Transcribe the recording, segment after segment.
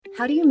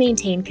How do you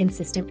maintain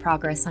consistent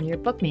progress on your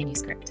book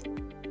manuscript?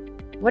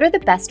 What are the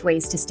best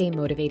ways to stay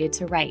motivated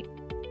to write?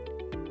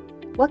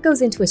 What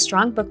goes into a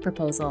strong book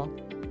proposal,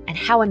 and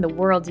how in the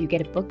world do you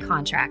get a book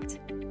contract?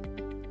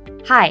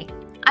 Hi,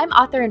 I'm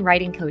author and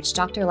writing coach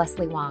Dr.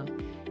 Leslie Wong,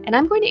 and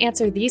I'm going to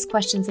answer these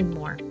questions and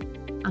more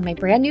on my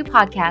brand new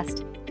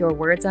podcast, Your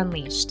Words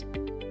Unleashed.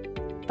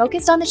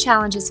 Focused on the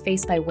challenges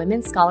faced by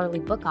women scholarly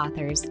book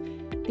authors,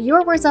 the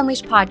Your Words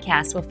Unleashed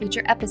podcast will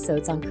feature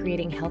episodes on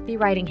creating healthy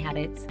writing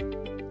habits,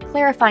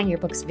 clarifying your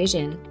book's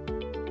vision,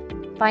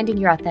 finding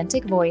your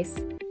authentic voice,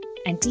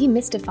 and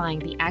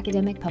demystifying the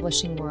academic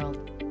publishing world.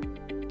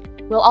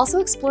 We'll also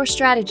explore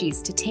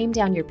strategies to tame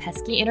down your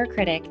pesky inner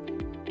critic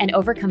and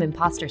overcome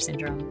imposter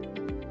syndrome.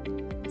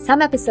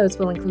 Some episodes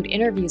will include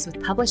interviews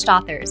with published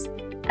authors,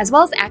 as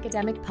well as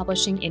academic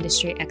publishing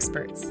industry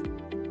experts.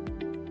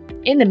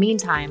 In the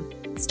meantime,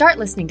 start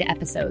listening to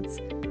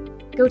episodes.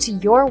 Go to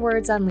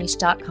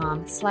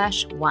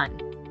yourwordsunleashed.com/one.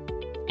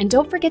 And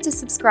don't forget to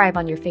subscribe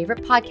on your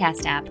favorite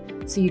podcast app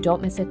so you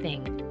don't miss a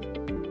thing.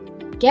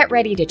 Get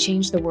ready to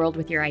change the world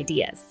with your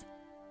ideas.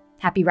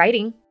 Happy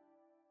writing!